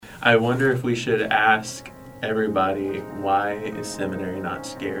I wonder if we should ask everybody, why is seminary not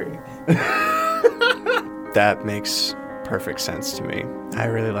scary? That makes perfect sense to me. I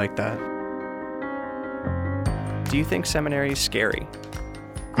really like that. Do you think seminary is scary?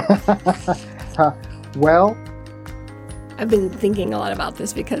 Well, I've been thinking a lot about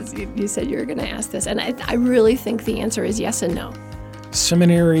this because you said you were going to ask this, and I really think the answer is yes and no.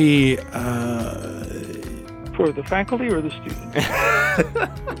 Seminary, For the faculty or the students?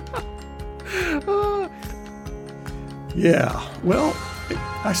 Yeah, well,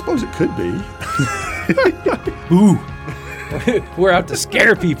 I suppose it could be. ooh, we're out to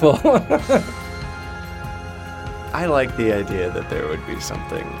scare people. I like the idea that there would be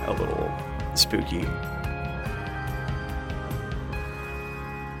something a little spooky.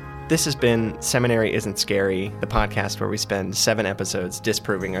 This has been Seminary Isn't Scary, the podcast where we spend 7 episodes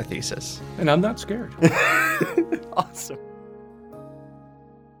disproving our thesis. And I'm not scared. Awesome.